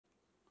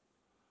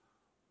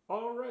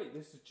All right,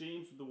 this is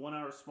James with the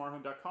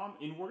 1HourSmartHome.com,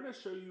 and we're going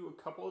to show you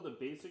a couple of the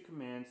basic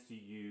commands to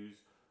use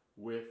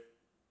with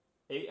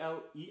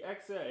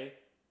ALEXA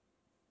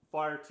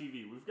Fire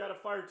TV. We've got a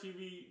Fire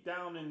TV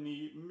down in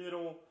the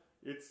middle.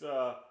 It's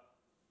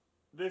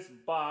this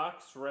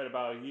box right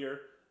about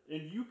here,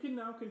 and you can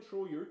now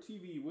control your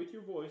TV with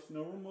your voice,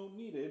 no remote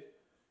needed,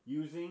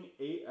 using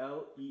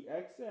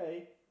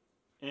ALEXA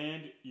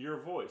and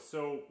your voice.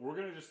 So we're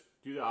going to just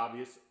do the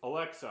obvious.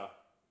 Alexa,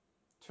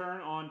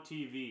 turn on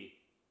TV.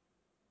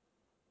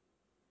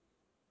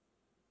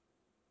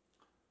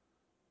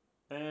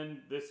 And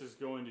this is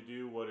going to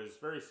do what is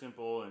very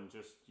simple and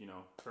just,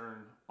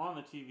 turn on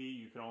the TV.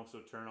 You can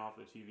also turn off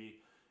the TV.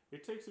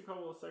 It takes a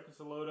couple of seconds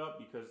to load up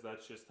because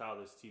that's just how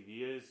this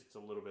TV is. It's a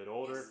little bit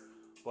older.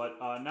 But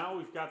now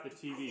we've got the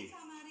TV.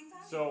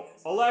 So,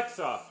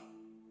 Alexa,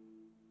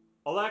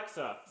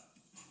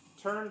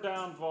 turn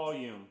down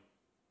volume.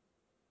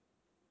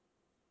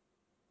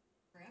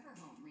 Forever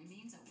Home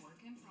remains a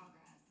work in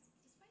progress.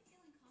 Despite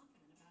feeling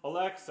confident about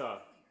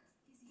Alexa,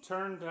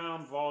 turn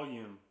down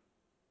volume.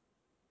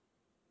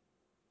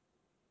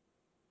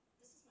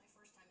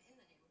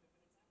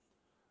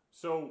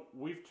 So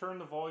we've turned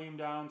the volume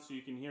down so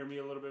you can hear me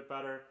a little bit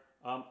better.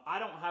 I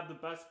don't have the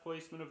best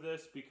placement of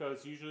this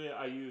because usually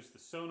I use the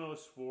Sonos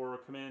for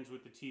commands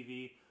with the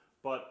TV.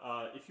 But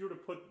if you were to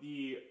put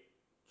the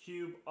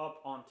cube up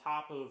on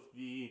top of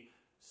the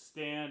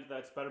stand,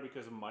 that's better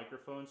because of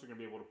microphones. You're going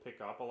to be able to pick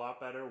up a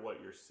lot better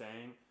what you're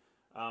saying.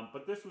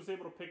 But this was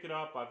able to pick it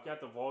up. I've got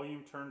the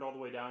volume turned all the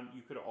way down.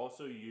 You could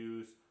also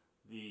use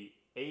the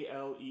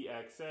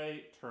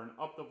ALEXA turn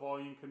up the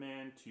volume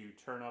command to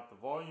turn up the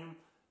volume.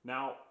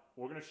 Now,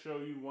 we're going to show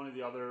you one of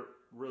the other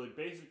really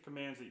basic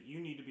commands that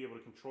you need to be able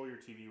to control your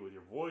TV with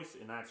your voice,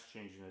 and that's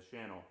changing the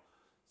channel.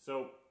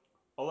 So,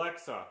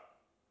 Alexa,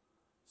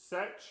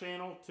 set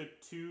channel to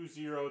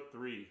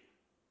 203.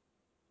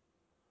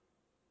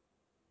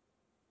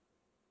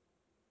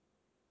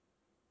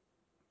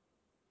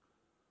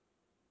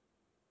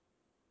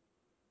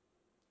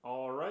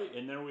 All right,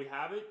 and there we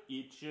have it.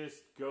 It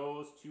just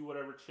goes to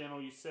whatever channel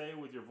you say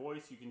with your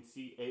voice. You can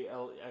see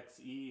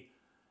ALEXA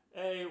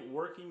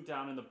working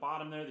down in the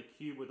bottom there, the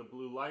cube with a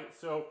blue light.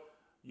 So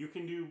you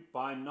can do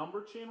by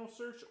number channel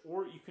search,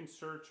 or you can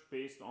search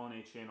based on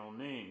a channel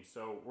name.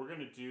 So we're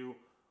going to do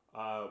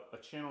a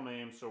channel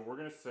name. So we're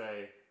going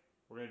to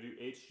do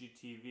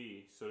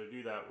HGTV. So to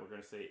do that, we're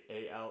going to say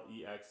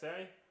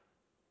ALEXA,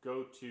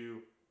 go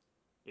to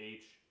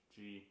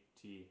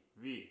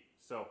HGTV.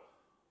 So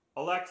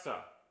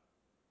Alexa,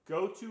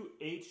 go to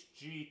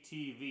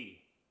HGTV.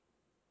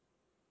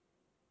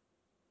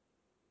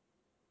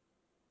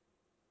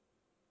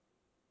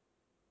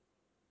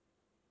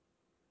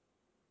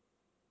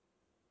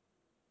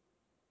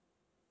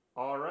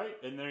 All right,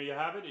 and there you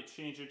have it. It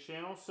changed your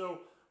channel.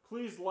 So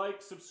please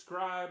like,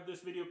 subscribe this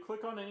video.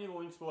 Click on any of the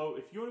links below.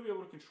 If you want to be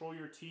able to control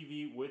your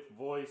TV with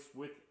voice,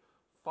 with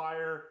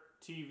Fire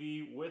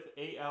TV, with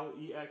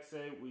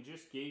ALEXA, we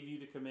just gave you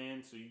the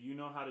command so you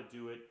know how to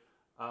do it.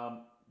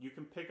 You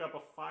can pick up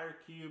a Fire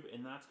Cube,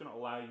 and that's going to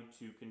allow you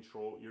to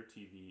control your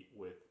TV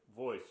with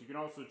voice. You can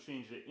also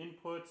change the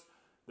inputs.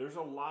 There's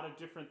a lot of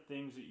different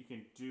things that you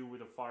can do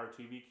with a Fire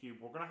TV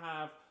Cube. We're going to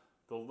have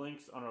the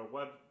links on our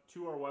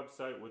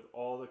website with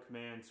all the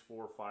commands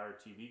for Fire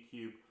TV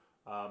Cube.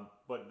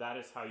 But that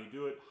is how you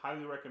do it.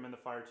 Highly recommend the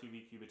Fire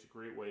TV Cube. It's a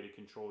great way to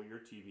control your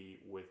TV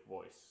with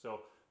voice.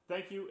 So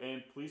thank you,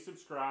 and please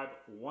subscribe,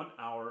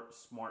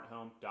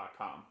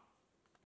 1HourSmartHome.com.